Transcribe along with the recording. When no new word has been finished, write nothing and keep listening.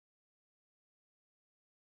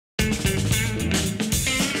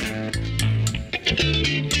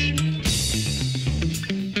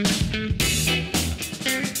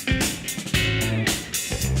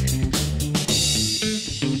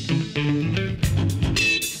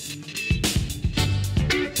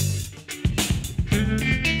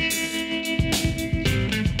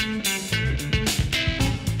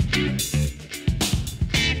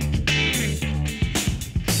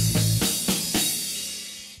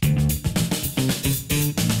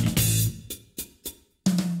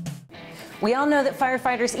We all know that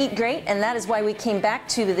firefighters eat great, and that is why we came back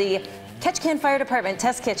to the Ketchikan Fire Department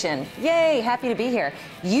Test Kitchen. Yay, happy to be here.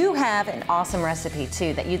 You have an awesome recipe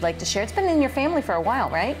too that you'd like to share. It's been in your family for a while,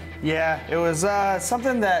 right? Yeah, it was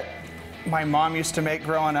something that my mom used to make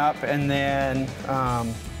growing up, and then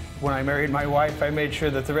when I married my wife, I made sure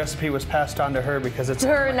that the recipe was passed on to her because it's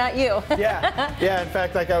her, not you. Yeah. In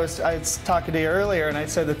fact, like I was talking to you earlier, and I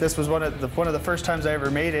said that this was one of the first times I ever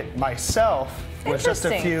made it myself. Was just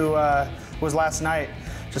a few. Was last night,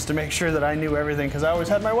 just to make sure that I knew everything, because I always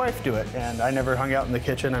had my wife do it, and I never hung out in the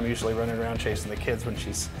kitchen. I'm usually running around chasing the kids when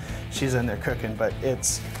she's in there cooking. But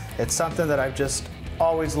it's something that I've just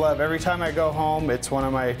always loved. Every time I go home, it's one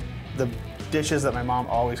of the dishes that my mom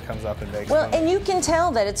always comes up and makes. Well, and you can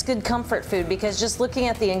tell that it's good comfort food because just looking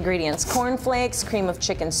at the ingredients: cornflakes, cream of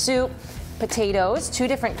chicken soup, potatoes, 2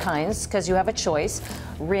 different kinds because you have a choice,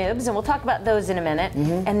 ribs, and we'll talk about those in a minute,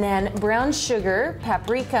 and then brown sugar,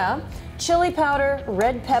 paprika, chili powder,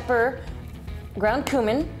 red pepper, ground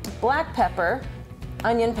cumin, black pepper,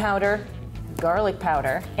 onion powder, garlic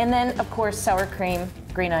powder, and then of course sour cream,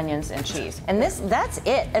 green onions, and cheese. And that's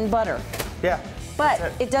it, and butter. Yeah.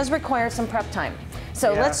 But it does require some prep time.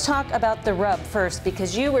 So let's talk about the rub first,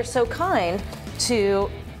 because you were so kind to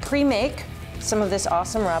pre-make some of this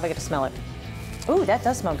awesome rub. I get to smell it. Ooh, that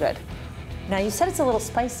does smell good. Now you said it's a little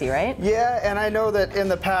spicy, right? Yeah, and I know that in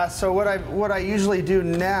the past. So what I usually do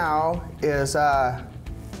now is,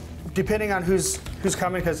 depending on who's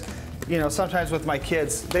coming, because sometimes with my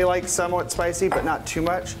kids they like somewhat spicy but not too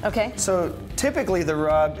much. Okay. So typically the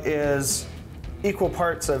rub is equal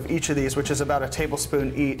parts of each of these, which is about a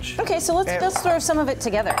tablespoon each. Okay, so let's throw some of it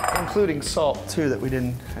together, including salt too that I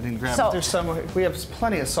didn't grab. Salt. We have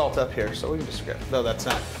plenty of salt up here, so we can just grab. No, that's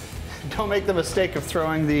not. Don't make the mistake of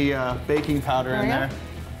throwing the baking powder in there.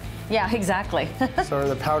 Yeah, exactly. So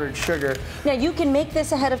the powdered sugar. Now you can make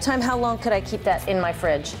this ahead of time. How long could I keep that in my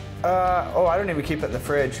fridge? I don't even keep it in the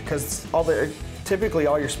fridge because typically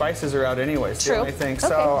all your spices are out anyways. True. The only thing.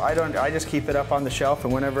 So I just keep it up on the shelf,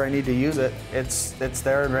 and whenever I need to use it, it's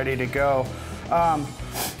there and ready to go.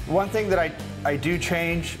 One thing that I do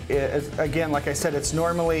change is, again, like I said, it's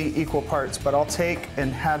normally equal parts, but I'll take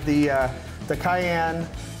and have the cayenne,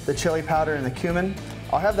 the chili powder, and the cumin.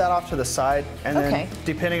 I'll have that off to the side, and then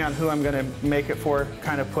depending on who I'm going to make it for,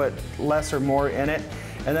 kind of put less or more in it.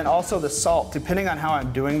 And then also the salt, depending on how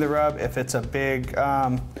I'm doing the rub. If it's a big,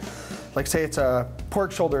 like say it's a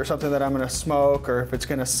pork shoulder or something that I'm going to smoke, or if it's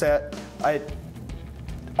going to set,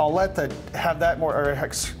 I'll have that more, or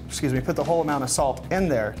excuse me, put the whole amount of salt in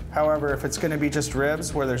there. However, if it's going to be just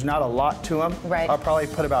ribs where there's not a lot to them, I'll probably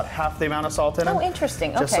put about half the amount of salt in them. Oh,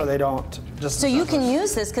 interesting. Just so they don't. So you can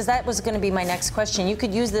use this, because that was going to be my next question. You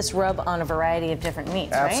could use this rub on a variety of different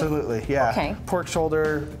meats, right? Absolutely, yeah. Okay. Pork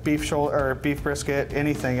shoulder, beef brisket,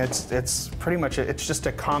 anything. It's pretty much it's just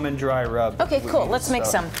a common dry rub. Okay, cool. Let's make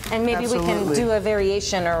some, and maybe we can do a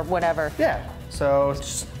variation or whatever. Yeah. So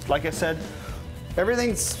just, like I said,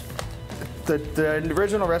 everything's. The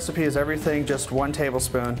original recipe is everything just 1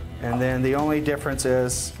 tablespoon, and then the only difference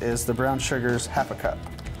is the brown sugar's half a cup.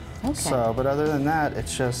 Okay. So, but other than that,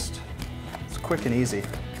 it's quick and easy.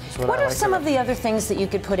 What are some of the other things that you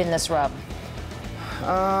could put in this rub?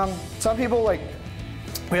 Some people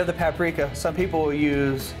we have the paprika. Some people will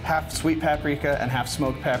use half sweet paprika and half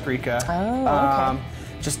smoked paprika. Oh, okay.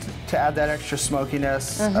 Just to add that extra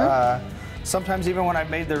smokiness. Sometimes even when I've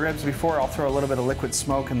made the ribs before, I'll throw a little bit of liquid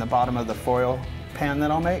smoke in the bottom of the foil pan that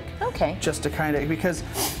I'll make. Okay. Just to kind of, because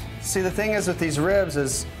see, the thing is with these ribs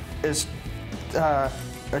is a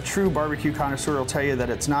true barbecue connoisseur will tell you that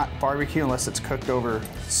it's not barbecue unless it's cooked over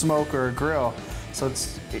smoke or a grill. So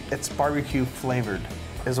it's barbecue flavored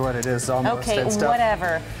is what it is almost. Okay,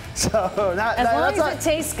 whatever. So as long as it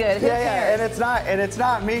tastes good. Yeah, and it's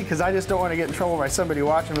not me, because I just don't want to get in trouble by somebody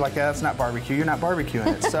watching me like, yeah, that's not barbecue. You're not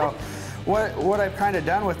barbecuing it. So. What I've kind of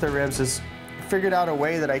done with the ribs is figured out a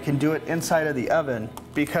way that I can do it inside of the oven,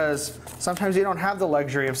 because sometimes you don't have the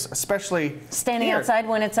luxury of, especially standing outside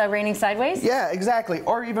when it's raining sideways? Yeah, exactly.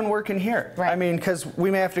 Or even working here. Right. I mean, because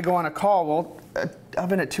we may have to go on a call. Well,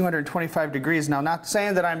 oven at 225 degrees. Now, not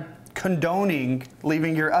saying that I'm condoning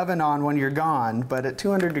leaving your oven on when you're gone, but at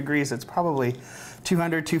 200 degrees, it's probably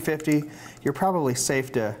 200, 250. You're probably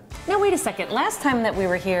safe to. Now, wait a second. Last time that we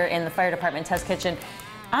were here in the fire department test kitchen,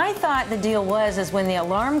 I thought the deal was when the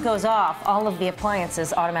alarm goes off, all of the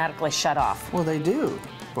appliances automatically shut off. Well, they do,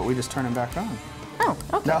 but we just turn them back on. Oh,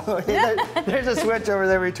 okay. No, there's a switch over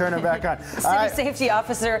there, we turn it back on. City safety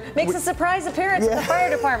officer makes a surprise appearance at the fire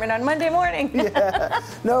department on Monday morning.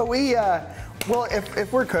 No, well,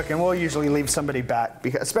 if we're cooking, we'll usually leave somebody back,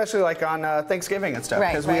 because, especially like on Thanksgiving and stuff,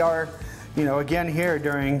 because we are, again, here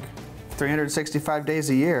during 365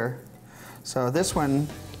 days a year. So this one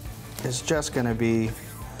is just going to be,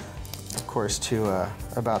 of course, to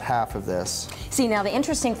about half of this. See, now the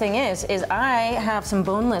interesting thing is I have some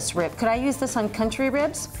boneless rib. Could I use this on country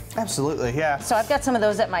ribs? Absolutely, yeah. So I've got some of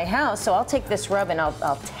those at my house, so I'll take this rub and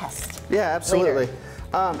I'll test. Yeah, absolutely. Later.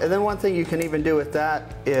 And then one thing you can even do with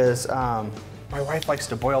that is, my wife likes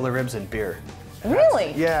to boil the ribs in beer.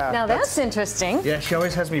 Really? Yeah. Now that's interesting. Yeah, she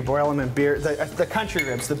always has me boil them in beer. The country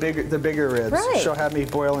ribs, the bigger ribs. Right. She'll have me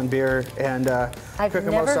boil in beer and I've cook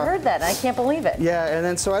them. never heard that. I can't believe it. Yeah, and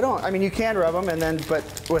then so I mean, you can rub them, and then, but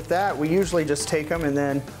with that, we usually just take them and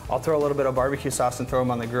then I'll throw a little bit of barbecue sauce and throw them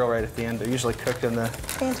on the grill right at the end. They're usually cooked in the.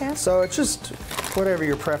 Fantastic. So it's just whatever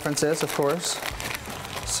your preference is, of course.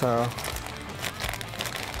 So.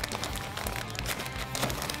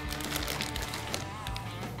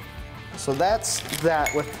 So that's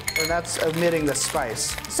that, and that's omitting the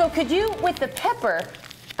spice. So could you, with the pepper,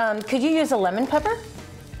 could you use a lemon pepper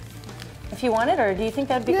if you wanted, or do you think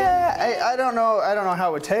that'd be good? Yeah, I don't know. I don't know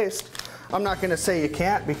how it would taste. I'm not going to say you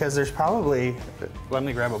can't because there's probably. Let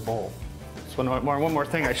me grab a bowl. That's one more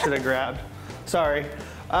thing I should have grabbed. Sorry.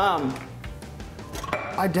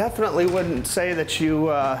 I definitely wouldn't say that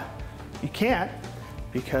you can't,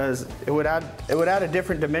 because it would add a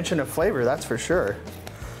different dimension of flavor. That's for sure.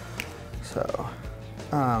 So,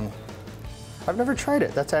 I've never tried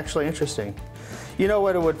it. That's actually interesting. You know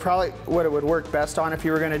what it would work best on if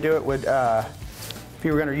you were going to do it would, if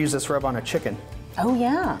you were going to use this rub on a chicken. Oh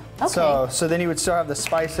yeah. Okay. So then you would still have the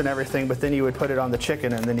spice and everything, but then you would put it on the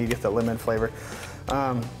chicken, and then you get the lemon flavor.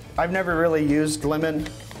 I've never really used lemon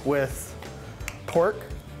with pork,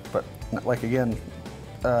 but like again,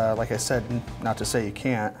 like I said, not to say you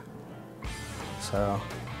can't. So.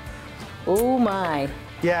 Oh my.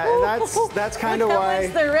 Yeah, and that's kind of why. How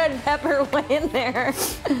much the red pepper went in there?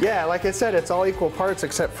 Yeah, like I said, it's all equal parts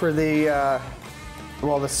except for the,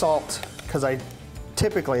 well, the salt, because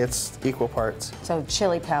typically it's equal parts. So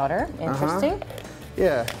chili powder, interesting.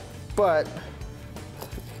 Yeah, but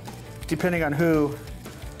depending on who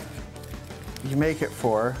you make it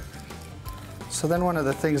for. So then one of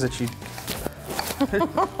the things that you.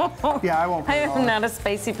 Yeah, I won't. I am not a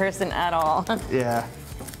spicy person at all. Yeah.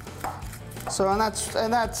 So and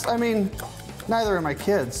that's I mean, neither are my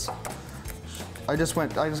kids. I just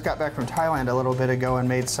got back from Thailand a little bit ago and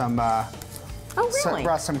made some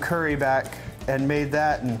brought some curry back and made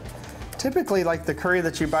that, and typically like the curry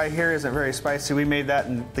that you buy here isn't very spicy. We made that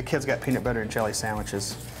and the kids got peanut butter and jelly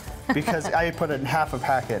sandwiches because I put it in half a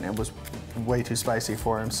packet and it was way too spicy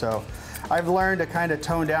for them. So I've learned to kind of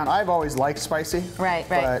tone down. I've always liked spicy. Right.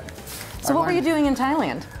 But so what were you doing in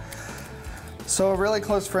Thailand? So a really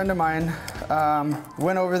close friend of mine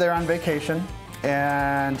went over there on vacation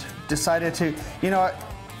and decided to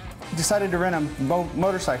rent a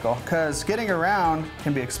motorcycle because getting around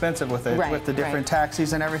can be expensive with the different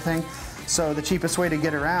taxis and everything. So the cheapest way to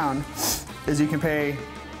get around is you can pay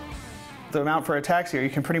the amount for a taxi, or you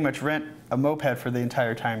can pretty much rent a moped for the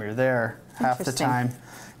entire time you're there, half the time.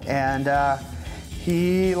 And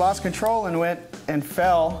he lost control and went and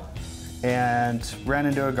fell and ran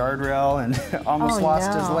into a guardrail and almost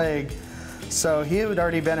lost his leg. So he had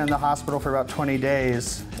already been in the hospital for about 20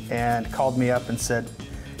 days and called me up and said,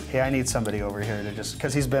 hey, I need somebody over here to just,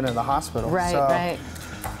 because he's been in the hospital.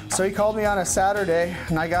 So he called me on a Saturday,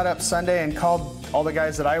 and I got up Sunday and called all the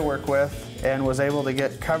guys that I work with and was able to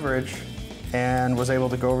get coverage and was able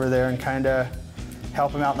to go over there and kind of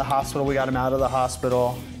help him out in the hospital. We got him out of the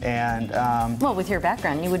hospital, and well, with your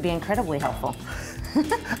background, you would be incredibly helpful.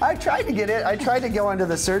 I tried to get it. I tried to go into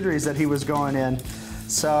the surgeries that he was going in.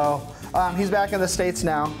 So he's back in the States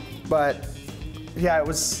now, but yeah,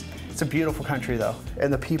 it's a beautiful country though,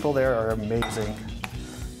 and the people there are amazing.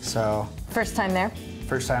 So first time there?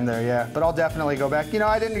 First time there, yeah. But I'll definitely go back. You know,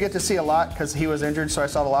 I didn't get to see a lot because he was injured, so I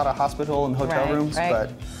saw a lot of hospital and hotel rooms.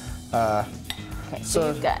 But okay, so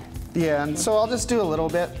you've got. Yeah, and so I'll just do a little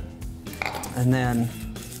bit, and then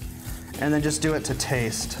just do it to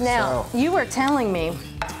taste. Now, you were telling me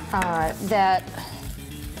that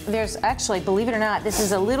there's actually, believe it or not, this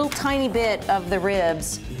is a little tiny bit of the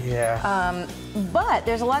ribs. Yeah. But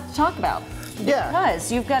there's a lot to talk about. Yeah.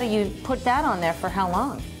 Because you've got to put that on there for how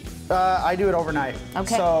long? I do it overnight.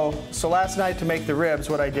 Okay. So last night to make the ribs,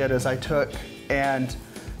 what I did is I took and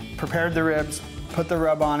prepared the ribs, put the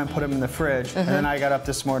rub on and put them in the fridge, and then I got up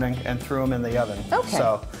this morning and threw them in the oven. Okay.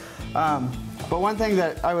 So, but one thing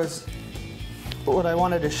that what I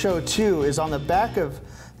wanted to show too is on the back of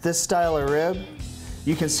this style of rib,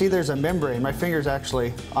 you can see there's a membrane. My finger's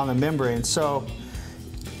actually on the membrane. So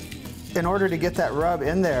in order to get that rub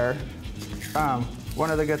in there, one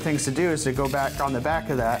of the good things to do is to go back on the back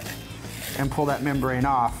of that and pull that membrane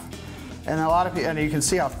off. And a lot of people, and you can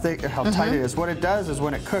see how thick, how tight it is. What it does is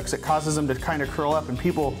when it cooks, it causes them to kind of curl up, and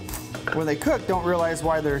people, when they cook, don't realize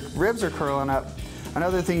why their ribs are curling up.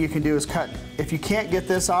 Another thing you can do is cut. If you can't get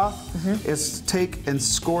this off, is take and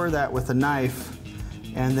score that with a knife,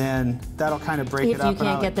 and then that'll kind of break it up. If you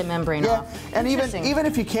can't get the membrane off. And even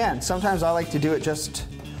if you can, sometimes I like to do it just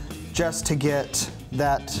to get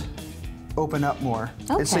that open up more.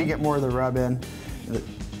 Okay. So you get more of the rub in.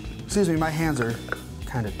 Excuse me, my hands are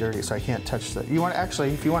kind of dirty, so I can't touch that. You want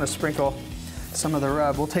actually, if you want to sprinkle some of the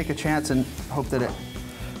rub, we'll take a chance and hope that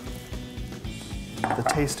the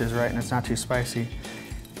taste is right and it's not too spicy.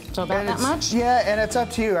 So about that much? Yeah, and it's up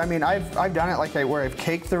to you. I mean, I've done it like where I've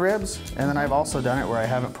caked the ribs, and then I've also done it where I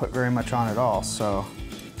haven't put very much on at all. So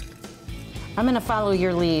I'm gonna follow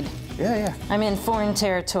your lead. yeah, yeah. I'm in foreign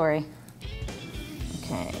territory.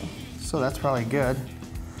 Okay. So that's probably good.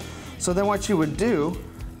 So then what you would do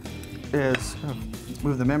is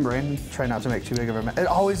move the membrane. Try not to make too big of a mess. It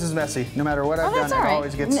always is messy. No matter what I've done, all right. it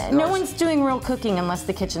always gets. No one's doing real cooking unless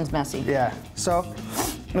the kitchen's messy. Yeah. So,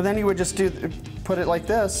 and then you would just put it like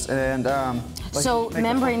this, and so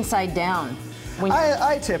membrane side down. When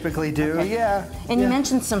I typically do. Okay. Yeah. And you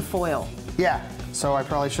mentioned some foil. Yeah. So I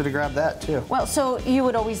probably should have grabbed that too. Well, so you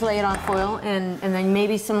would always lay it on foil, and then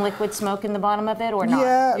maybe some liquid smoke in the bottom of it, or not?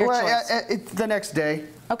 Yeah. Your well, choice. the next day.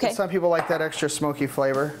 Okay. Some people like that extra smoky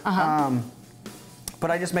flavor. But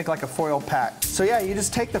I just make like a foil pack. So yeah, you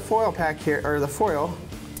just take the foil pack here, or the foil,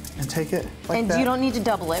 and take it like that. And you don't need to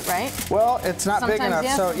double it, right? Well, it's not big enough,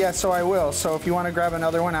 yes. so yeah, so I will. So if you want to grab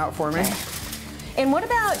another one out for me. And what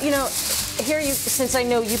about, you know, here since I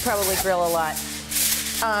know you probably grill a lot,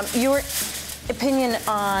 your opinion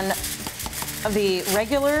on the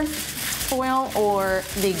regular foil or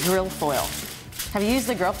the grill foil? Have you used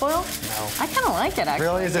the grill foil? No. I kind of like it, actually.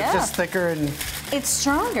 Really? Is it just thicker and? It's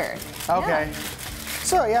stronger. Okay. Yeah.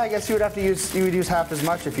 So yeah, I guess you would use half as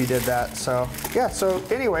much if you did that. So yeah, so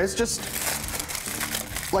anyways, just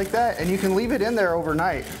like that, and you can leave it in there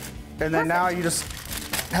overnight. And then now you just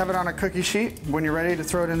have it on a cookie sheet. When you're ready to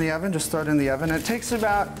throw it in the oven, just throw it in the oven. It takes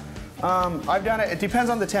about, I've done it depends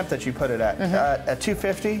on the temp that you put it at. At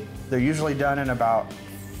 250, they're usually done in about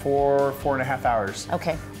 4.5 hours.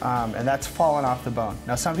 Okay. And that's falling off the bone.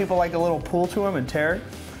 Now some people like a little pull to them and tear.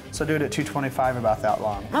 So do it at 225 about that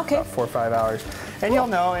long. Okay. About 4 or 5 hours. And you'll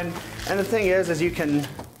know, and the thing is you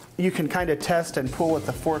can kind of test and pull with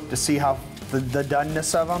the fork to see how the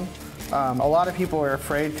doneness of them. A lot of people are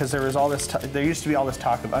afraid because there used to be all this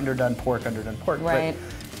talk of underdone pork. Right. But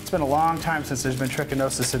it's been a long time since there's been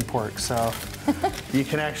trichinosis in pork, so you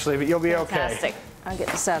can actually, but you'll be okay. Fantastic. I'll get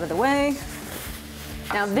this out of the way.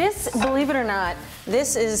 Now this, believe it or not,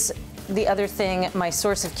 this is the other thing, my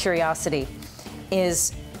source of curiosity,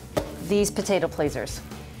 is these potato placers.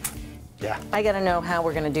 Yeah. I gotta know how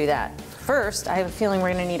we're gonna do that. First, I have a feeling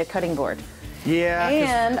we're gonna need a cutting board. Yeah.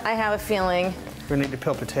 And I have a feeling we're gonna need to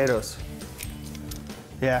peel potatoes.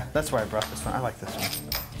 Yeah, that's why I brought this one. I like this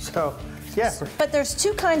one. So, yeah. But there's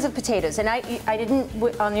two kinds of potatoes, and I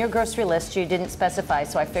didn't, on your grocery list, you didn't specify,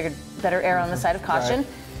 so I figured better err on the side of caution.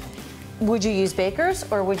 Right. Would you use Bakers,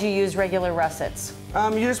 or would you use regular russets?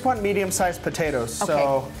 You just want medium-sized potatoes, okay.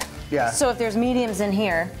 So, yeah. So if there's mediums in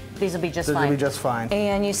here, these will be just fine. These will be just fine.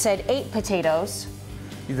 And you said 8 potatoes.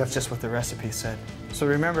 That's just what the recipe said. So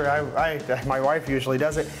remember, my wife usually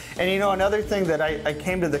does it. And you know, another thing that I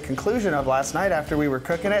came to the conclusion of last night after we were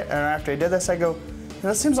cooking it, and after I did this, I go,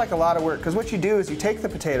 this seems like a lot of work. Because what you do is you take the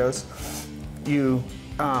potatoes, you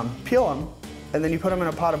peel them, and then you put them in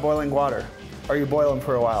a pot of boiling water, or you boil them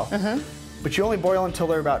for a while. But you only boil until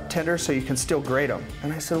they're about tender so you can still grate them.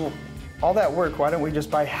 And I said, well, all that work, why don't we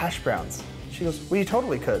just buy hash browns? She goes, well, you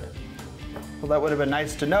totally could. Well, that would have been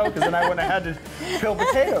nice to know, because then I wouldn't have had to peel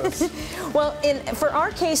potatoes. Well, for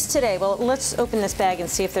our case today, well, let's open this bag and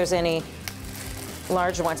see if there's any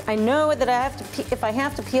larger ones. I know that if I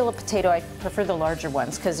have to peel a potato, I prefer the larger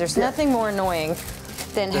ones, because there's nothing more annoying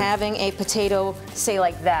than having a potato, say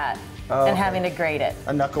like that, and having to grate it.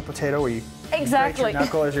 A knuckle potato where you exactly. grate your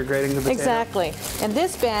knuckle as you're grating the potato. Exactly. And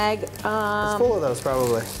this bag, it's full of those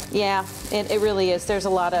probably. Yeah, it really is. There's a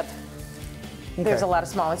lot of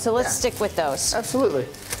small ones. So let's stick with those. Absolutely.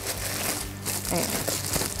 Right.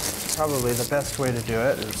 Probably the best way to do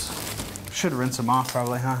it is, should rinse them off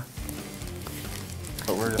probably, huh?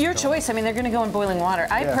 But we're just your choice. I mean, they're going to go in boiling water.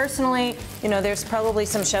 I personally, you know, there's probably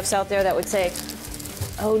some chefs out there that would say,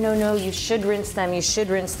 oh, no, you should rinse them,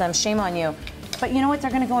 shame on you. But you know what, they're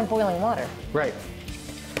going to go in boiling water. Right.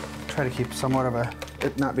 Try to keep somewhat of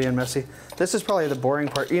it not being messy. This is probably the boring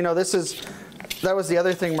part. You know, that was the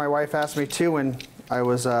other thing my wife asked me too when I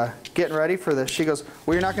was getting ready for this. She goes,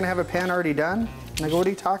 well, you're not gonna have a pan already done? And I go, what are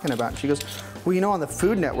you talking about? She goes, well, you know, on the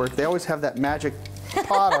Food Network, they always have that magic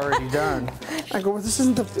pot already done. I go, well, this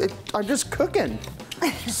isn't I'm just cooking.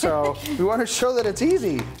 So we want to show that it's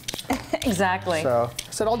easy. Exactly. So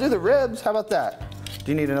I said, I'll do the ribs. How about that?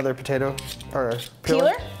 Do you need another potato or a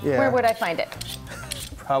peeler? Yeah. Where would I find it?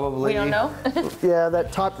 Probably. We don't know? Yeah,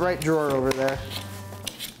 that top right drawer over there.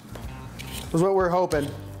 Was what we're hoping.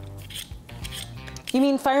 You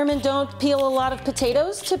mean firemen don't peel a lot of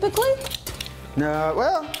potatoes typically? No,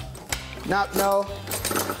 well, no.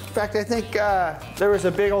 In fact, I think there was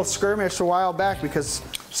a big old skirmish a while back because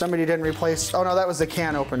somebody didn't replace, oh no, that was the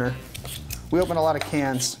can opener. We open a lot of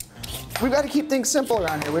cans. We've got to keep things simple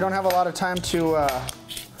around here. We don't have a lot of time to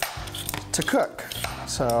cook.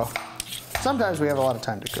 So sometimes we have a lot of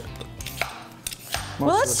time to cook.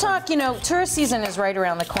 Well, let's talk, you know, tourist season is right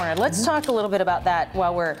around the corner. Let's talk a little bit about that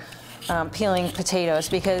while we're peeling potatoes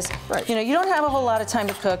because, you know, you don't have a whole lot of time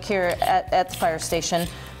to cook here at the fire station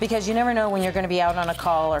because you never know when you're going to be out on a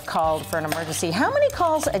call or called for an emergency. How many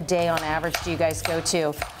calls a day on average do you guys go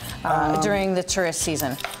to during the tourist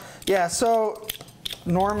season? Yeah, so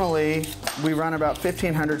normally we run about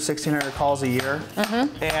 1,500, 1,600 calls a year,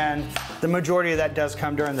 and the majority of that does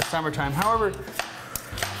come during the summertime. However,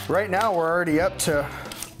 right now we're already up to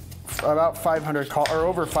about 500 calls, or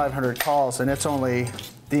over 500 calls, and it's only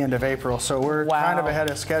the end of April, so we're kind of ahead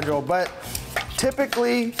of schedule. But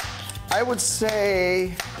typically, I would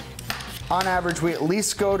say, on average, we at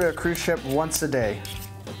least go to a cruise ship once a day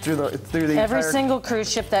through the every single cruise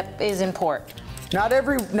ship that is in port. Not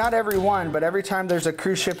every one, but every time there's a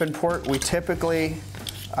cruise ship in port, we typically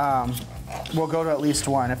will go to at least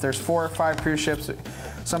one. If there's 4 or 5 cruise ships,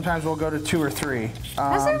 sometimes we'll go to 2 or 3.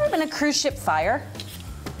 Has there ever been a cruise ship fire?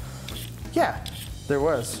 Yeah, there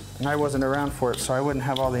was, and I wasn't around for it, so I wouldn't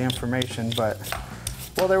have all the information. But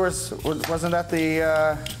well, wasn't that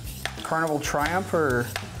the Carnival Triumph or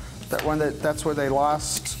that one that's where they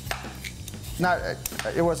lost?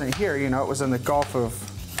 It wasn't here, you know. It was in the Gulf of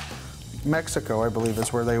Mexico, I believe,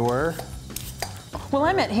 is where they were. Well,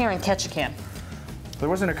 I meant here in Ketchikan. There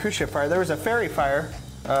wasn't a cruise ship fire. There was a ferry fire,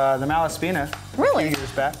 the Malaspina, really? a few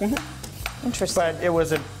years back. Interesting. But it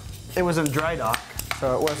was in dry dock,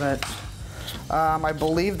 so it wasn't. I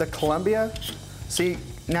believe the Columbia. See,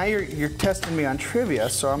 now you're testing me on trivia,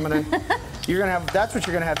 so I'm gonna. That's what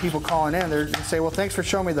you're gonna have people calling in. They're gonna say, well, thanks for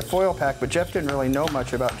showing me the foil pack, but Jeff didn't really know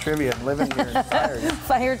much about trivia and living here in fire.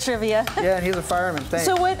 Fire trivia. Yeah, and he's a fireman. Thanks.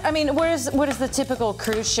 So what is the typical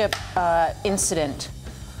cruise ship incident?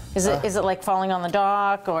 Is it like falling on the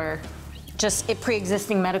dock or just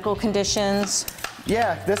pre-existing medical conditions?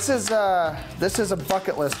 Yeah, this is a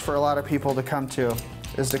bucket list for a lot of people to come to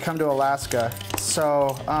Alaska.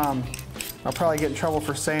 So I'll probably get in trouble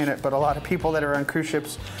for saying it, but a lot of people that are on cruise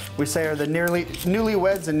ships, we say, are the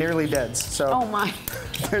newlyweds and nearly deads. So oh my.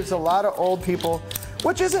 There's a lot of old people,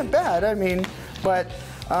 which isn't bad, I mean, but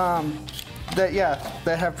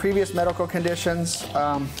that have previous medical conditions,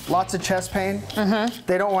 lots of chest pain.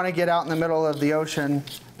 They don't want to get out in the middle of the ocean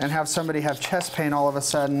and have somebody have chest pain all of a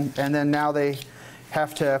sudden, and then now they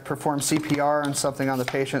have to perform CPR on something on the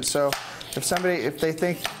patient. So if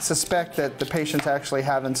they suspect that the patient's actually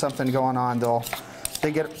having something going on,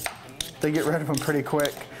 they get rid of them pretty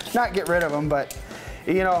quick. Not get rid of them, but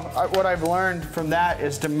you know, what I've learned from that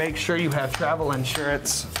is to make sure you have travel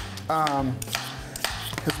insurance,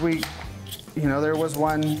 because there was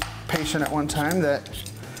one patient at one time that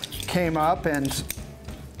came up and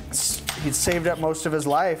he'd saved up most of his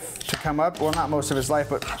life to come up. Well, not most of his life,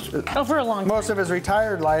 but for a long time. Most of his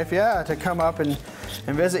retired life, yeah, to come up and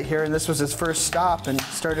visit here. And this was his first stop, and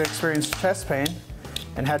started experiencing chest pain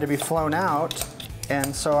and had to be flown out.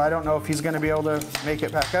 And so I don't know if he's going to be able to make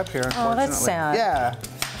it back up here, unfortunately. Oh, that's sad. Yeah.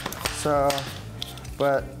 So,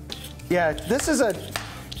 but yeah,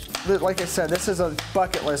 like I said, this is a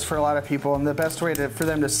bucket list for a lot of people, and the best way for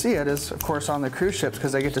them to see it is, of course, on the cruise ships,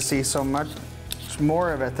 because they get to see so much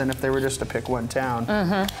more of it than if they were just to pick one town.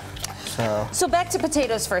 So back to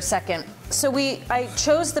potatoes for a second. So I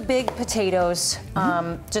chose the big potatoes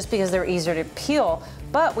just because they're easier to peel,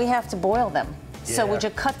 but we have to boil them. Yeah. So would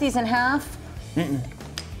you cut these in half?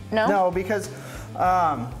 No? No, because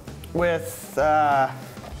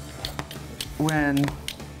when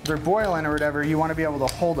they're boiling or whatever, you want to be able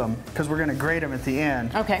to hold them, because we're going to grate them at the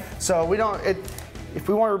end. Okay. So if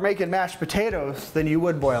we were making mashed potatoes, then you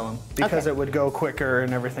would boil them, because it would go quicker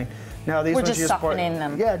and everything. Now these we're ones just softening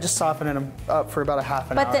them. Yeah, just softening them up for about a half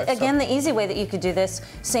an hour. But again, the easy way that you could do this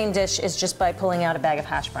same dish is just by pulling out a bag of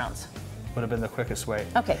hash browns. would have been the quickest way.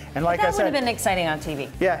 Okay. And like that I said, would have been exciting on TV.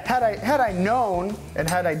 Yeah, had I known and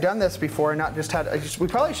had I done this before, and not just we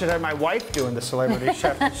probably should have my wife doing the celebrity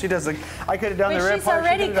chef. She does I could have done the rib part. She's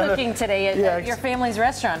already cooking today at your family's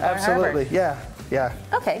restaurant. Absolutely, yeah.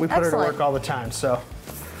 Okay, we put her to excellent. work all the time. So,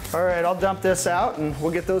 all right, I'll dump this out and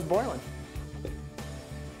we'll get those boiling.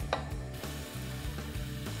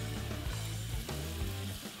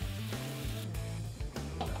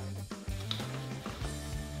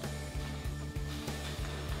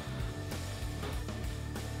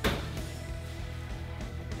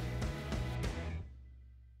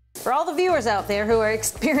 For all the viewers out there who are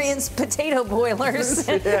experienced potato boilers,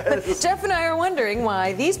 Yes. Jeff and I are wondering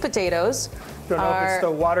why these potatoes Don't know if it's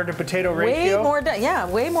the water to potato ratio. way more done. Yeah,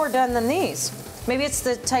 way more done than these. Maybe it's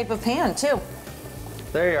the type of pan too,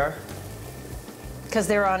 There you are. because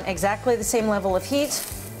they're on exactly the same level of heat.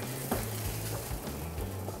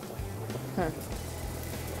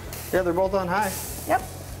 Yeah, they're both on high. Yep.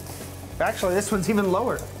 Actually, this one's even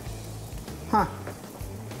lower. Huh.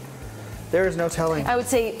 There is no telling. I would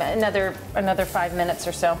say another 5 minutes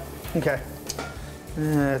or so. Okay.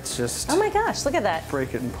 It's just Oh my gosh, look at that.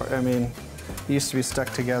 break it in part. I mean, it used to be stuck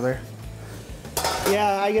together.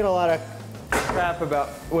 Yeah, I get a lot of crap about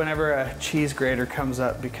whenever a cheese grater comes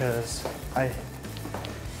up because I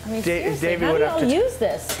mean, Davey seriously, how would do have y'all to- use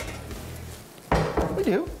this? we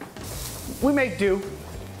do. We make do.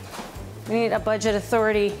 We need a budget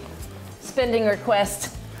authority spending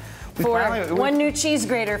request for one new cheese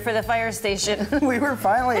grater for the fire station. We were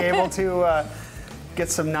finally able to get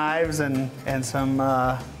some knives and some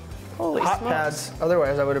Holy hot smokes. pads.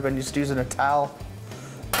 Otherwise, I would have been just using a towel.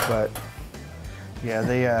 But yeah,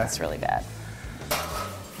 they. That's really bad.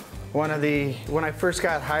 When I first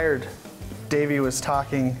got hired, Davey was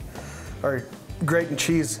grating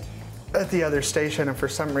cheese at the other station, and for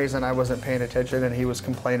some reason I wasn't paying attention, and he was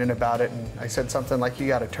complaining about it, and I said something like, "You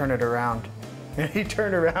got to turn it around." And he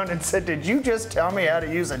turned around and said, "Did you just tell me how to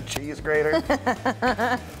use a cheese grater?"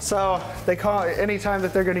 So they anytime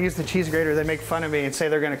that they're going to use the cheese grater, they make fun of me and say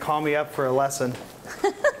they're going to call me up for a lesson.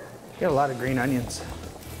 Get a lot of green onions.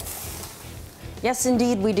 Yes,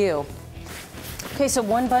 indeed, we do. Okay, so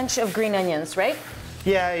one bunch of green onions, right?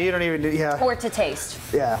 Yeah, you don't even do, yeah. Or to taste.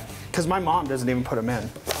 Yeah, because my mom doesn't even put them in.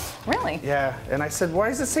 Really? Yeah, and I said, "Why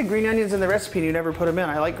does it say green onions in the recipe and you never put them in?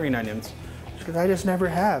 I like green onions." She goes, "I just never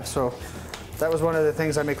have." So that was one of the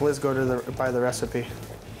things I make Liz go to buy the recipe.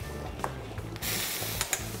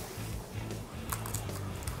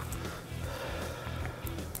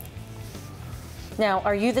 Now,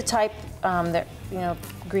 are you the type that,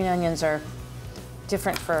 green onions are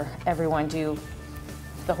different for everyone? Do you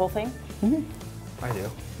the whole thing? I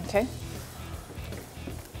do. Okay.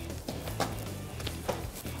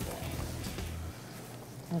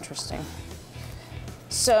 Interesting.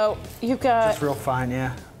 So you've got. Just real fine,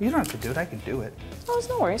 yeah. You don't have to do it, I can do it. Oh, it's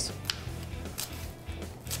no worries.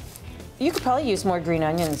 You could probably use more green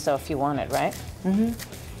onions though if you wanted, right?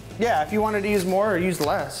 Yeah, if you wanted to use more or use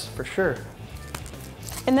less, for sure.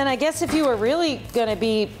 And then I guess if you were really going to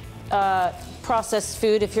be processed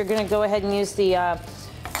food, if you're going to go ahead and use the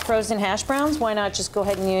frozen hash browns, why not just go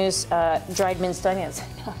ahead and use dried minced onions?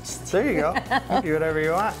 No, There you go. You do whatever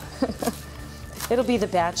you want. it'll be the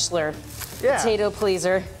bachelor Yeah. potato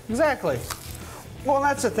pleaser. Exactly. Well,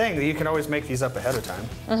 that's the thing. You can always make these up ahead of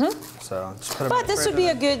time. So just put them in But the this fridge would be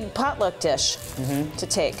a and then good potluck dish to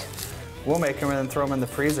take. we'll make them and then throw them in the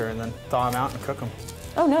freezer and then thaw them out and cook them.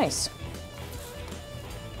 Oh, nice.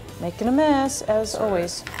 Making a mess, as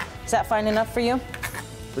always. Is that fine enough for you?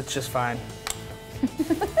 It's just fine.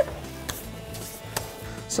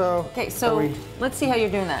 So, Okay, so let's see how you're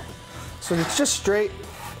doing that. so it's just straight,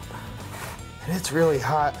 and it's really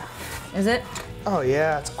hot. Is it? Oh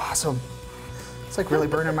yeah, it's awesome. It's like really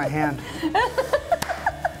burning my hand.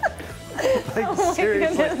 Like, Oh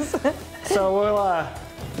seriously. my goodness. So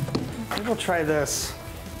we'll try this.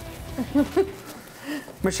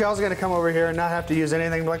 Michelle's gonna come over here and not have to use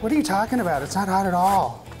anything. Be like, "What are you talking about? It's not hot at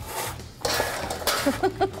all."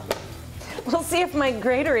 We'll see if my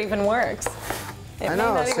grater even works. It I may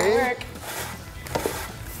know, not even see? work.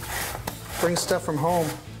 Bring stuff from home.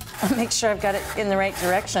 I'll make sure I've got it in the right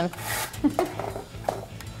direction.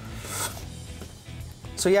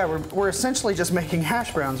 So yeah, we're essentially just making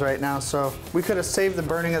hash browns right now. So we could have saved the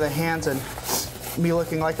burning of the hands and me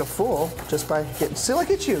looking like a fool just by getting. See,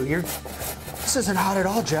 look at you. This isn't hot at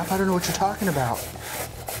all, Jeff. I don't know what you're talking about.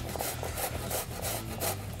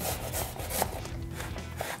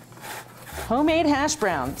 Homemade hash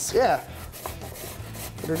browns. Yeah.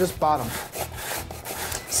 They're just bottom.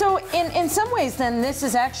 So in some ways then this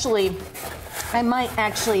is actually I might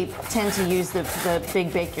actually tend to use the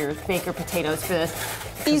big baker potatoes for this.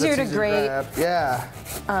 Easier to grate. Yeah.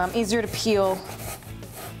 Easier to peel.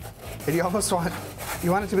 And you almost want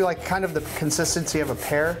it to be like kind of the consistency of a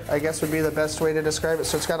pear, I guess would be the best way to describe it.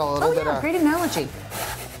 So it's got a little bit of... great analogy.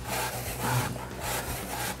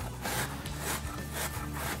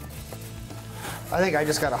 I think I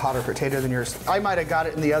just got a hotter potato than yours. I might have got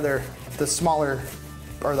it in the smaller,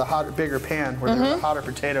 or the bigger pan where there were the hotter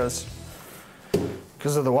potatoes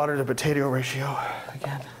because of the water to potato ratio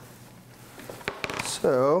again.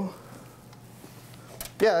 So,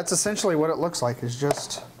 yeah, that's essentially what it looks like, is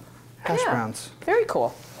just hash browns. Very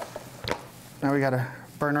cool. Now we gotta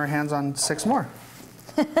burn our hands on 6 more.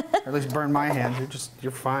 Or at least burn my hands,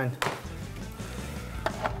 you're fine.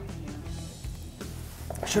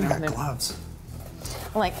 I should have got gloves.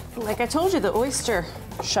 Like I told you, the oyster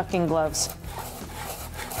shucking gloves.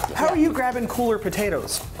 How are you grabbing cooler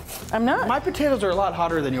potatoes? I'm not. My potatoes are a lot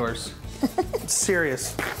hotter than yours. It's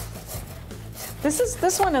serious.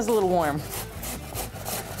 This one is a little warm.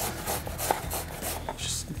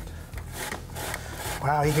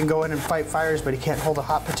 Wow, he can go in and fight fires, but he can't hold a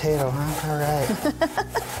hot potato, huh? All right.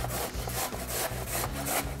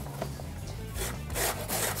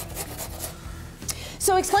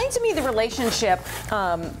 So explain to me the relationship,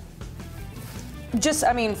 from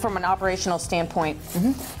an operational standpoint,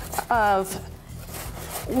 of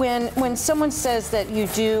when someone says that you're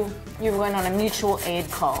going on a mutual aid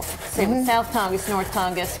call, say with South Tongass, North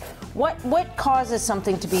Tongass, what causes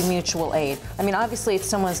something to be mutual aid? I mean, obviously it's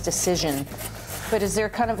someone's decision, but is there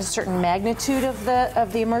kind of a certain magnitude of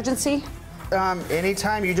the emergency?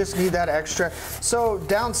 Anytime you just need that extra. So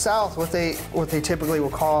down south, what they typically will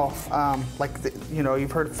call,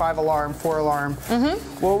 you've heard 5-alarm, 4-alarm.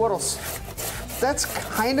 Well, that's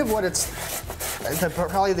kind of what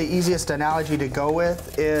probably the easiest analogy to go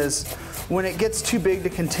with is when it gets too big to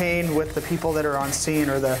contain with the people that are on scene,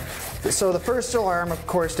 so the first alarm, of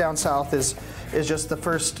course, down south is just the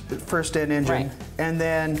first in engine, right. And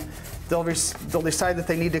then they'll decide that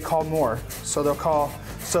they need to call more. So they'll call.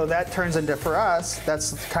 So that turns into, for us,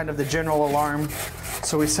 that's kind of the general alarm.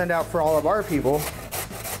 So we send out for all of our people.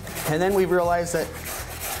 And then we realize that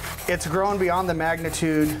it's grown beyond the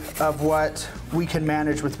magnitude of what we can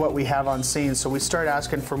manage with what we have on scene. So we start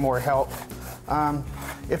asking for more help.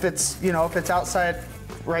 If it's outside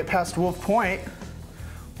right past Wolf Point,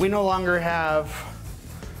 we no longer have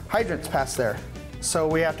hydrants past there. So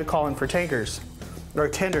we have to call in for tankers, or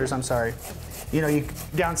tenders, I'm sorry.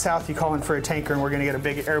 Down south you call in for a tanker and we're gonna get a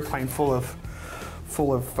big airplane full of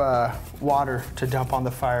water to dump on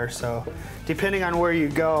the fire. So depending on where you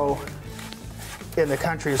go in the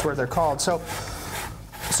country is where they're called. So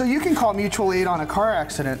you can call mutual aid on a car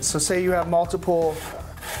accident. So say you have multiple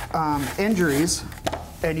injuries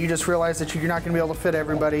and you just realize that you're not gonna be able to fit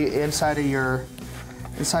everybody inside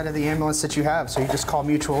of the ambulance that you have. So you just call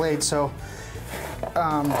mutual aid. So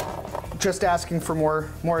just asking for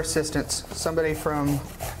more assistance, somebody from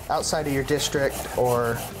outside of your district,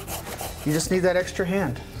 or you just need that extra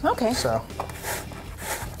hand. Okay. So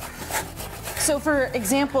for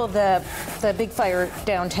example, the big fire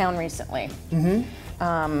downtown recently, you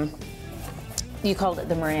called it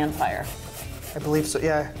the Moran fire. I believe so,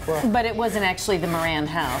 yeah. Well, but it wasn't actually the Moran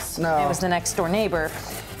house. No. It was the next door neighbor.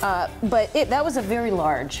 But that was a very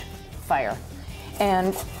large fire.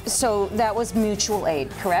 And so that was mutual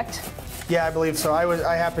aid, correct? Yeah, I believe so.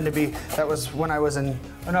 I happened to be, that was when I was in,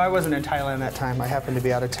 no, I wasn't in Thailand that time. I happened to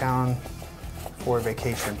be out of town for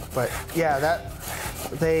vacation. But yeah,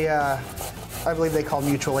 I believe they called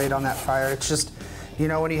mutual aid on that fire. It's just,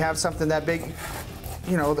 when you have something that big,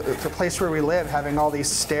 the place where we live, having all these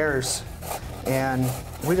stairs, and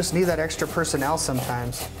we just need that extra personnel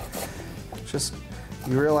sometimes. Just,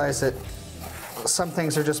 you realize that some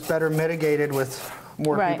things are just better mitigated with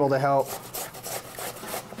more right. people to help.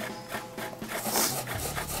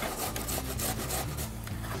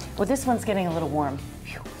 Well, this one's getting a little warm.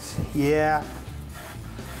 Yeah.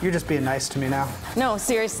 You're just being nice to me now. No,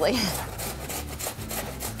 seriously.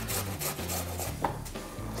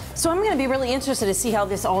 So I'm going to be really interested to see how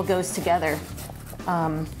this all goes together,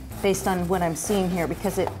 based on what I'm seeing here,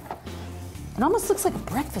 because it almost looks like a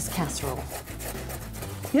breakfast casserole.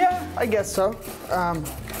 Yeah, I guess so.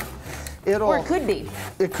 Or it could be.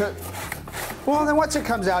 It could. Well, then once it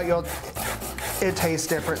comes out, it tastes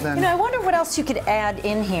different than. I wonder what else you could add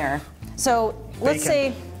in here. So let's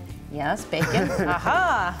say, yes, bacon.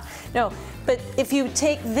 Aha! No, but if you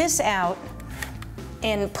take this out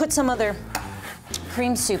and put some other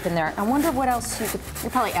cream soup in there, I wonder what else you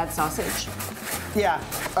probably add sausage. Yeah.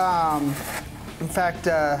 In fact,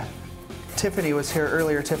 Tiffany was here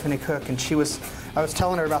earlier, Tiffany Cook, and I was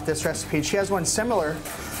telling her about this recipe, and she has one similar,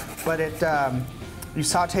 but you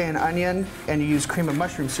saute an onion and you use cream of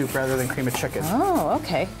mushroom soup rather than cream of chicken. Oh,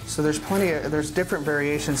 okay. So there's different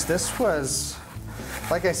variations. This was,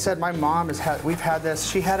 like I said, my mom we've had this.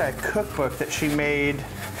 She had a cookbook that she made,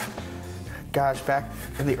 gosh, back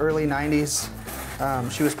in the early 90s.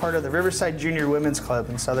 She was part of the Riverside Junior Women's Club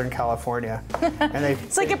in Southern California. And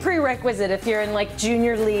it's like a prerequisite if you're in like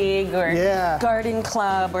junior league or garden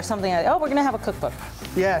club or something like that. Oh, we're gonna have a cookbook.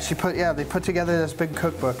 Yeah, they put together this big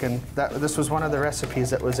cookbook, and this was one of the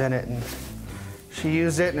recipes that was in it, and she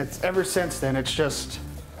used it, and ever since then it's just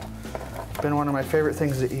been one of my favorite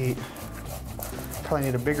things to eat. Probably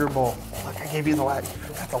need a bigger bowl. Look, I gave you the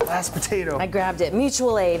last potato. I grabbed it.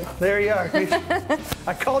 Mutual aid. There you are.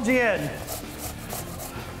 I called you in.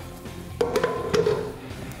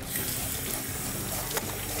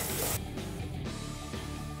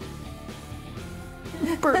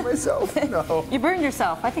 Burned myself. No. You burned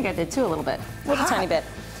yourself. I think I did too a little bit. A little tiny bit.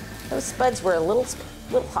 Those spuds were a little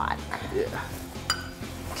hot. Yeah.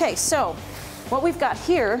 Okay, so what we've got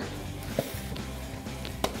here,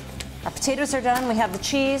 our potatoes are done. We have the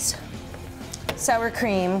cheese, sour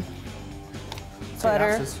cream,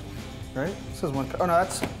 butter. 10 ounces, right? This is one. Oh no,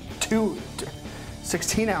 that's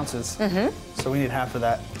 16 ounces. Mm-hmm. So we need half of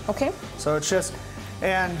that. Okay. So it's just,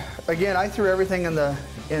 and again, I threw everything in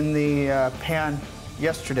the pan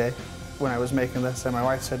yesterday when I was making this, and my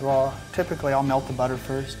wife said, well, typically I'll melt the butter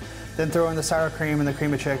first, then throw in the sour cream and the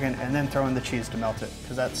cream of chicken, and then throw in the cheese to melt it,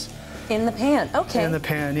 because that's in the pan. Okay. In the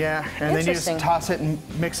pan, yeah. And then you just toss it and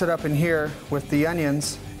mix it up in here with the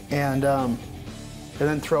onions, and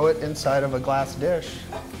then throw it inside of a glass dish,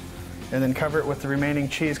 and then cover it with the remaining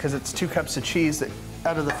cheese, because it's 2 cups of cheese that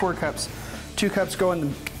out of the 4 cups, 2 cups go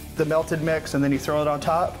in the melted mix, and then you throw it on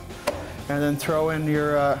top. And then throw in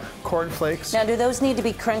your corn flakes. Now, do those need to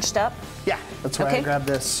be crunched up? Yeah, that's why I grabbed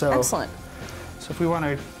this. So, excellent. So if we want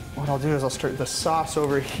to, what I'll do is I'll start the sauce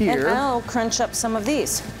over here. And I'll crunch up some of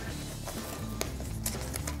these.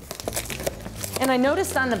 And I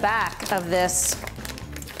noticed on the back of this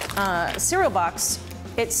cereal box,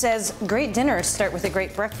 it says great dinners start with a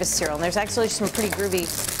great breakfast cereal. And there's actually some pretty groovy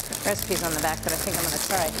recipes on the back that I think I'm going to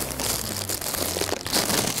try.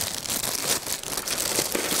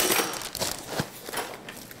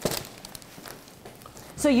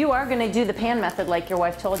 So you are going to do the pan method like your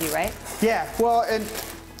wife told you, right? Yeah, well,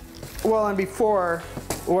 and before,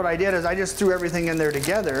 what I did is I just threw everything in there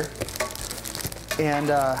together,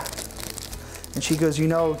 and she goes, you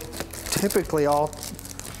know, typically I'll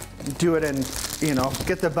do it and, you know,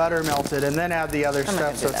 get the butter melted and then add the other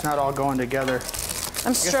stuff so it's not all going together.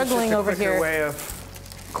 I'm struggling over here. Way of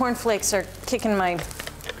cornflakes are kicking my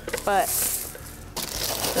butt.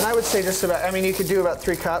 And I would say just about, I mean, you could do about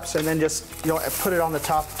 3 cups and then just, you know, put it on the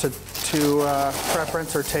top to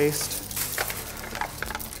preference or taste.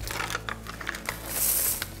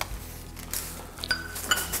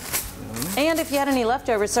 And if you had any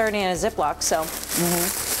leftovers, it's already in a Ziploc, so.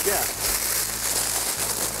 Yeah.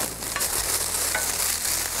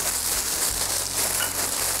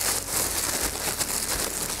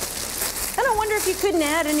 And I wonder if you couldn't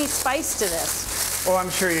add any spice to this. Oh,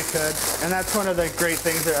 I'm sure you could. And that's one of the great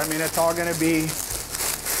things that, I mean, it's all going to be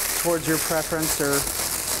towards your preference or.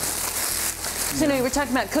 So, you know, we were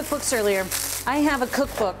talking about cookbooks earlier. I have a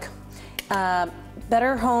cookbook,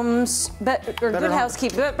 Better Homes, Good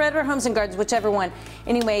Housekeeping, Better Homes and Gardens, whichever one.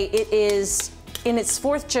 Anyway, it is in its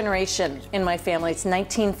 4th generation in my family. It's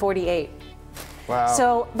 1948. Wow.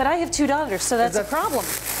 So, but I have 2 daughters, so that's a problem.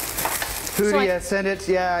 Who do you send it?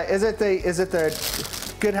 Yeah, is it the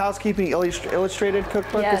Good Housekeeping Illustrated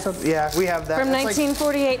Cookbook or something? Yeah, we have that. From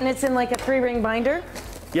 1948, and it's in like a 3-ring binder?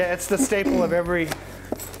 Yeah, it's the staple of every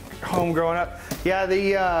home growing up.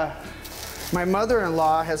 Yeah, my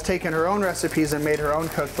mother-in-law has taken her own recipes and made her own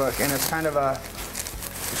cookbook, and it's kind of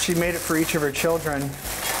she made it for each of her children,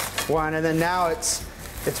 one, and then now it's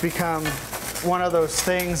become one of those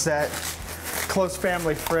things that close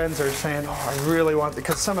family friends are saying, oh, I really want,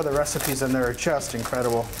 because some of the recipes in there are just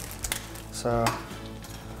incredible. So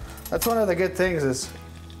that's one of the good things is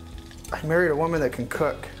I married a woman that can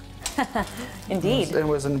cook. Indeed. It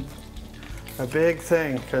was a big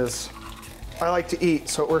thing because I like to eat,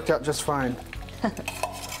 so it worked out just fine.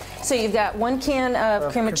 So you've got 1 can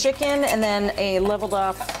of cream of chicken and then a leveled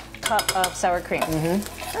off cup of sour cream.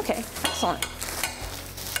 Mm-hmm. Okay, excellent.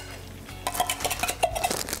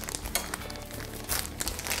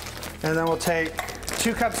 And then we'll take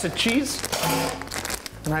 2 cups of cheese.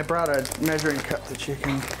 And I brought a measuring cup that you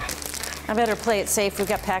can. I better play it safe. We've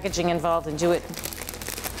got packaging involved and do it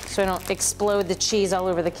so I don't explode the cheese all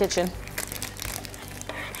over the kitchen.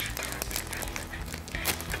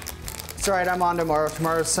 It's all right, I'm on tomorrow.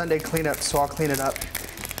 Tomorrow's Sunday cleanup, so I'll clean it up.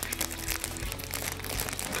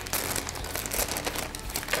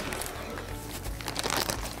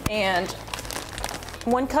 And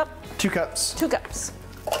 1 cup? 2 cups. 2 cups.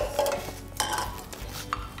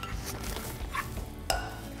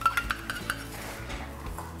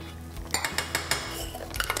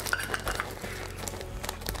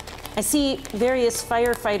 I see various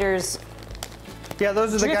firefighters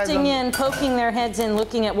those are the guys drifting in, poking their heads in,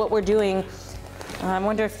 looking at what we're doing. I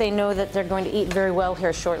wonder if they know that they're going to eat very well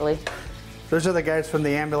here shortly. Those are the guys from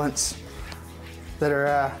the ambulance that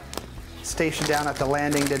are stationed down at the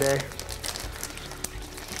landing today.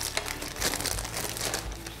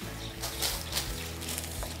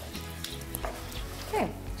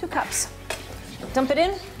 Okay, 2 cups. Dump it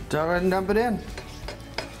in? Go ahead and dump it in.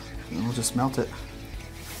 And we'll just melt it.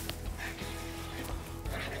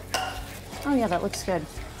 Oh yeah, that looks good.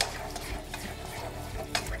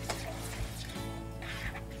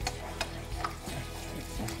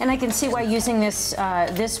 And I can see why using this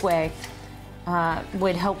this way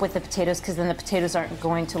would help with the potatoes, because then the potatoes aren't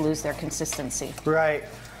going to lose their consistency. Right,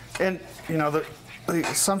 and you know,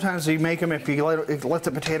 sometimes you make them, if you let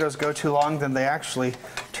the potatoes go too long, then they actually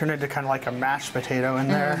turn into kind of like a mashed potato in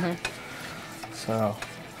there. So,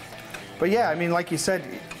 but yeah, I mean, like you said,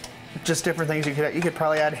 just different things you could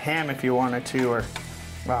probably add ham if you wanted to, or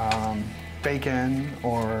bacon,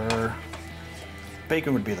 or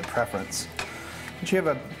bacon would be the preference. Don't you have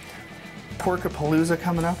a porkapalooza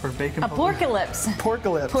coming up, or bacon? A porkalypse.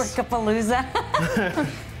 Porkalypse. Porkapalooza.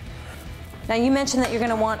 Now you mentioned that you're going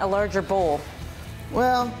to want a larger bowl.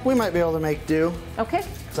 Well, we might be able to make do. Okay.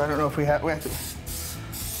 Because I don't know if we have to. A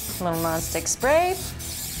little nonstick spray.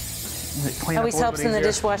 Always helps in the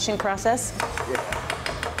dishwashing process. Yeah.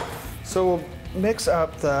 So we'll mix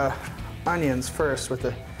up the onions first with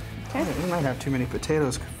the. Okay. We might have too many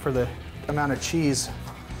potatoes for the amount of cheese.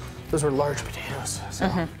 Those were large potatoes,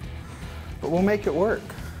 so. But we'll make it work.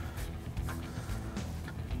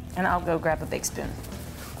 And I'll go grab a big spoon.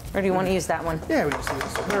 Or do you want to use that one? Yeah, we just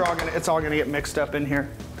use this. It's all gonna get mixed up in here.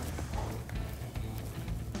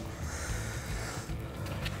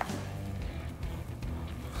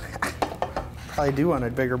 Probably do want a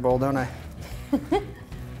bigger bowl, don't I?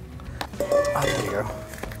 Oh, there you go.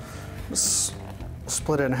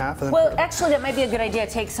 Split it in half. And then well, actually, that might be a good idea.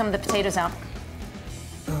 Take some of the potatoes out.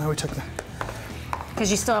 Oh, we took the.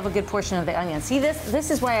 Because you still have a good portion of the onions. See,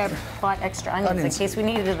 this is why I bought extra onions in case we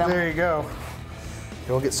needed them. There you go.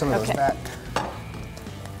 We'll get some of those back.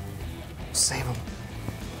 Save them.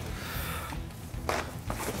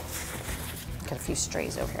 Got a few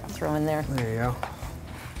strays over here. I'll throw in there. There you go.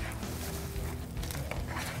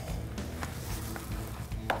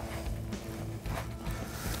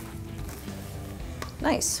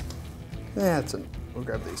 Nice. Yeah, we'll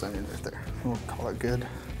grab these onions right there. We'll call it good.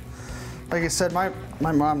 Like I said, my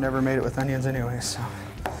mom never made it with onions anyway, so.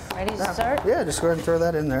 Ready to start? Yeah, just go ahead and throw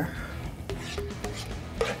that in there.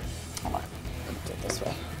 Hold on. Do it this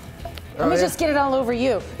way. Let me just get it all over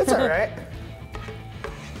you. It's all right.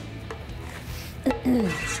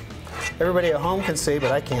 Everybody at home can see,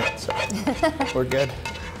 but I can't, so we're good.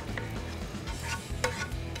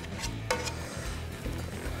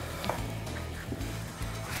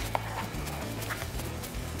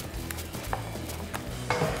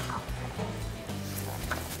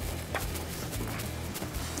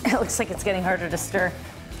 It looks like it's getting harder to stir.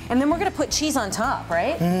 And then we're gonna put cheese on top,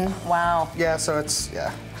 right? Mm-hmm. Wow. Yeah, so it's,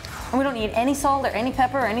 yeah. And we don't need any salt or any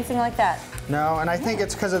pepper or anything like that. No, and I think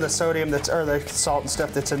it's because of the sodium or the salt and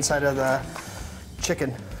stuff that's inside of the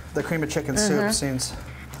chicken. The cream of chicken soup seems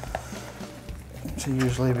to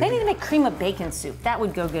usually be. They need to make cream of bacon soup. That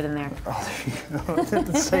would go good in there. Oh, there you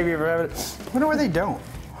go. Save you for having it. I wonder why they don't.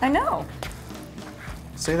 I know.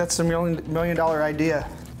 See, that's a $1 million idea.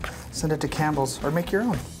 Send it to Campbell's or make your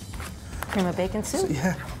own. Cream of bacon soup?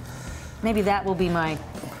 Yeah. Maybe that will be my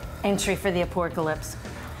entry for the apocalypse.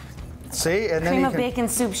 See, and then cream of bacon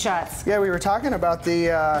soup shots. Yeah, we were talking about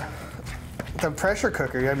the pressure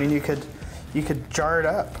cooker. I mean, you could jar it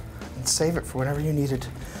up and save it for whenever you needed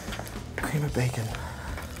cream of bacon.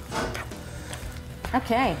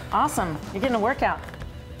 Okay, awesome. You're getting a workout.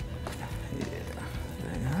 Yeah,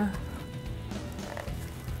 there you are.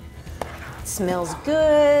 Smells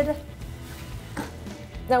good.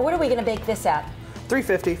 Now, what are we going to bake this at?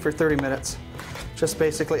 350 for 30 minutes. Just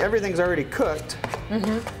basically, everything's already cooked.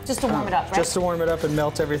 Just to warm it up, right? Just to warm it up and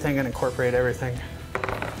melt everything and incorporate everything.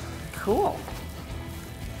 Cool.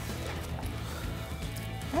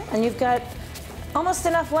 And you've got almost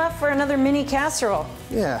enough left for another mini casserole.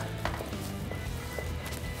 Yeah.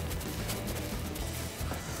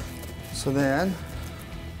 So then,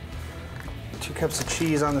 2 cups of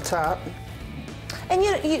cheese on the top. And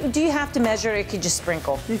do you have to measure, or you could just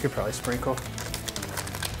sprinkle? You could probably sprinkle.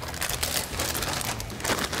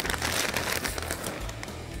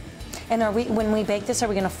 And when we bake this, are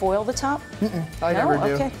we going to foil the top? I never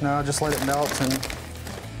do. Okay. No, just let it melt.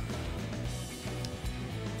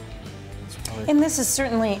 And this is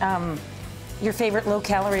certainly your favorite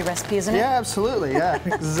low-calorie recipe, isn't it? Yeah, absolutely. Yeah,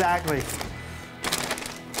 exactly.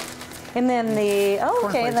 And then and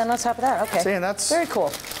then on top of that, okay. See, and that's very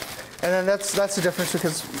cool. And then that's the difference,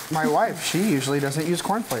 because my wife, she usually doesn't use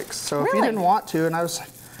cornflakes. So if you Really? didn't want to, and I was like,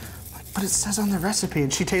 but it says on the recipe,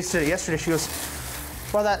 and she tasted it yesterday, she goes,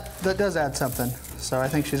 well, that does add something. So I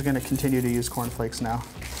think she's going to continue to use cornflakes now.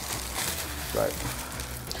 But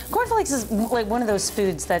Cornflakes is like one of those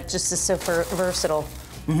foods that just is so versatile.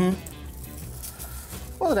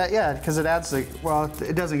 well, yeah, because it adds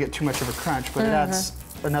it doesn't get too much of a crunch, but it adds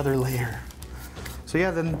another layer. So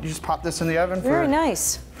yeah, then you just pop this in the oven for Very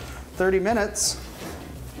nice. 30 minutes,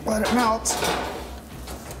 let it melt,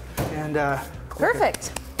 and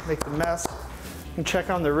Perfect. make the mess, and check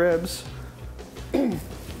on the ribs.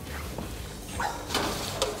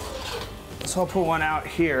 So I'll put one out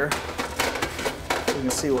here so you can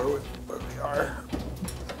see where we are.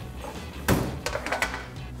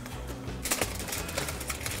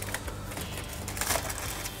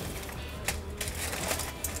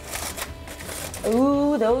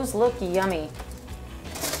 Ooh, those look yummy.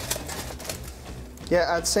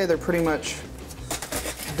 Yeah, I'd say they're pretty much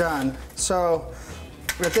done. So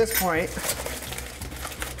at this point,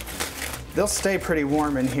 they'll stay pretty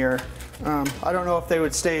warm in here. I don't know if they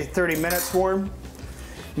would stay 30 minutes warm,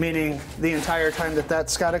 meaning the entire time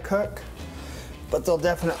that's got to cook, but they'll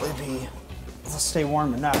stay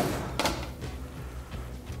warm enough.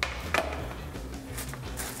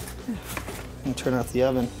 And turn off the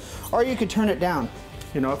oven. Or you could turn it down,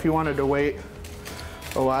 if you wanted to wait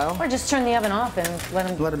a while. Or just turn the oven off and let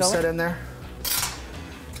them sit in there.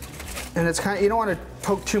 And it's you don't want to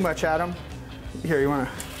poke too much at them. Here, you want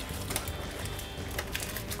to.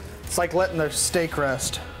 It's like letting the steak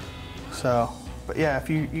rest. So, but yeah, if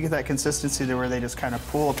you get that consistency to where they just kind of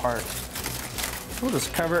pull apart. We'll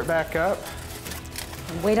just cover it back up.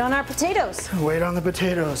 Wait on our potatoes. Wait on the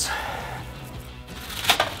potatoes.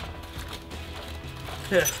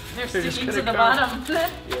 Yeah, They're sticking to the bottom.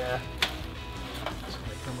 Yeah.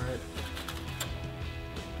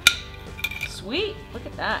 Sweet, look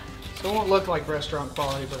at that. So it won't look like restaurant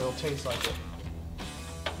quality, but it'll taste like it.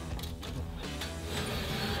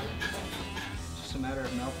 Just a matter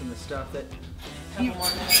of melting the stuff that. Couple more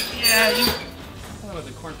minutes. Yeah,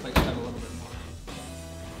 the cornflakes have a little bit more.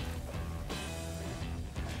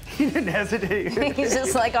 He didn't hesitate. He's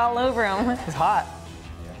just like all over them. It's hot.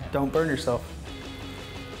 Don't burn yourself.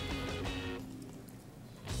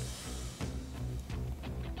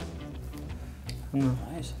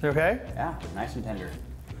 Nice. You okay? Yeah, nice and tender.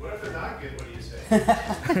 What if they're not good? What do you say?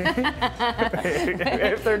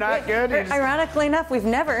 If they're not good, you just, Ironically enough, we've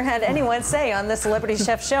never had anyone say on the Celebrity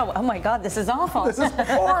Chef show, oh my God, this is awful. this is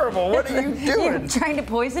horrible. What are you You're doing? trying to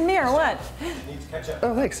poison me or what? Needs ketchup.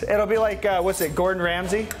 Oh, thanks. It'll be like, what's it, Gordon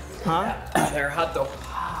Ramsay? Huh? They're hot though.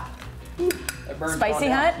 That burns Spicy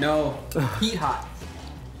all down. hot? No, heat hot.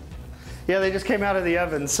 Yeah, they just came out of the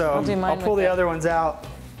oven, so I'll do mine I'll pull with the it. other ones out.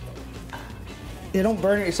 You don't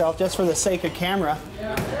burn it yourself just for the sake of camera.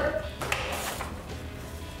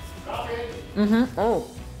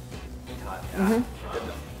 Oh. Heat hot. Yeah.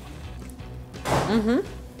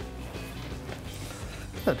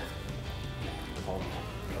 Good.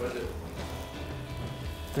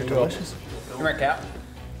 They're delicious. Come here, Cap.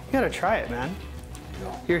 You gotta try it, man.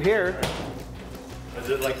 You're here. Is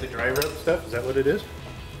it like the dry rub stuff? Is that what it is?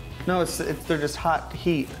 No, they're just hot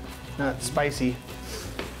heat, not spicy.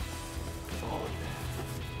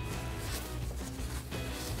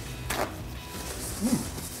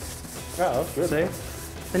 Yeah, that's good. See?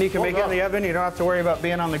 Then you can make it in the oven. You don't have to worry about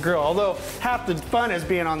being on the grill. Although half the fun is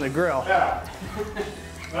being on the grill. Yeah.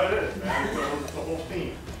 That is, man. It's the whole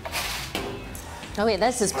theme. Oh yeah,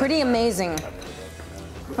 this is pretty amazing.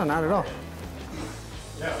 No, not at all.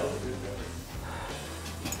 Yeah, those are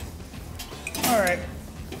good. All right.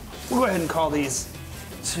 We'll go ahead and call these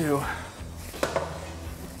two.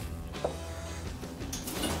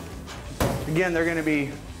 Again, they're going to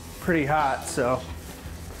be pretty hot, so.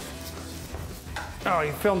 Oh,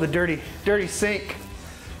 you filmed the dirty sink.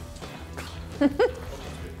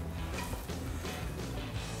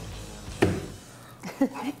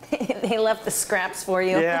 They left the scraps for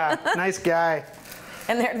you. Yeah, nice guy.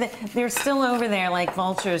 And they're still over there like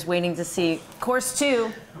vultures waiting to see course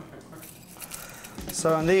 2.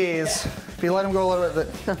 So on these, If you let them go a little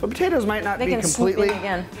bit, the potatoes might not They be can swoop completely in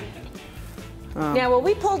again. Yeah, well,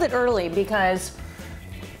 we pulled it early because...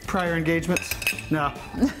 prior engagements. No.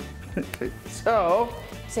 Okay, so,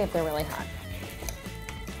 See if they're really hot.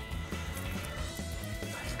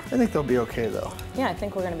 I think they'll be okay though. Yeah, I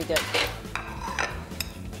think we're gonna be good.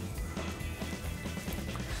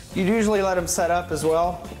 You usually let them set up as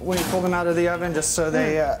well when you pull them out of the oven, just so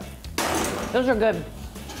they Those are good.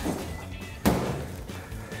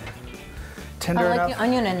 tender I like enough. the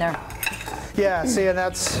onion in there. Yeah, see, and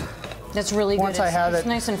that's That's really good. Once I have it's it-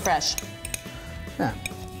 nice and fresh. yeah.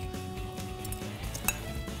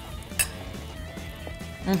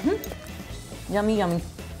 Yummy, yummy.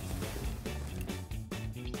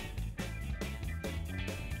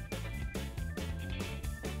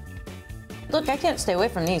 Look, I can't stay away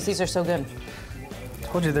from these. These are so good.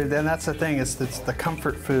 Told you, then that's the thing. It's the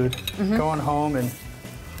comfort food. Going home and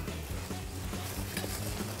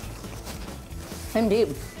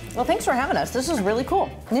Indeed. Well, thanks for having us. This is really cool.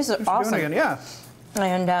 These are awesome. doing it again. Yeah.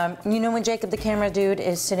 And you know when Jacob, the camera dude,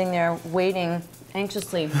 is sitting there waiting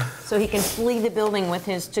anxiously so he can flee the building with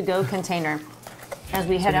his to-go container as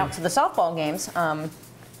we head out to the softball games.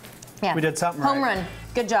 Yeah. We did something Home right. run.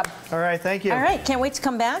 Good job. All right, thank you. All right, can't wait to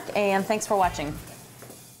come back, and thanks for watching.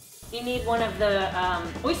 You need one of the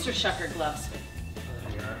oyster shucker gloves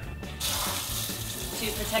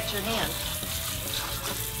to protect your hand.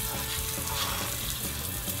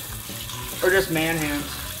 Or just man hands.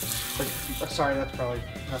 Like, sorry, that's probably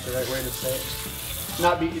not the right way to say it.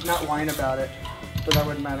 Not whine about it, but that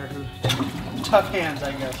wouldn't matter who. Tough hands,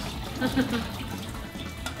 I guess.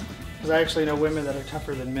 Because I actually know women that are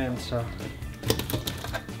tougher than men, so it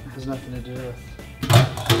has nothing to do with.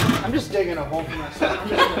 I'm just digging a hole for myself. I'm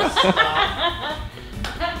just gonna stop.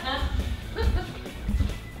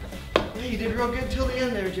 Yeah, you did real good till the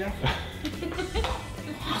end there, Jeff.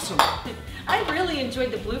 Awesome. I really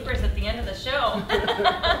enjoyed the bloopers at the end of the show.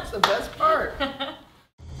 That's the best part.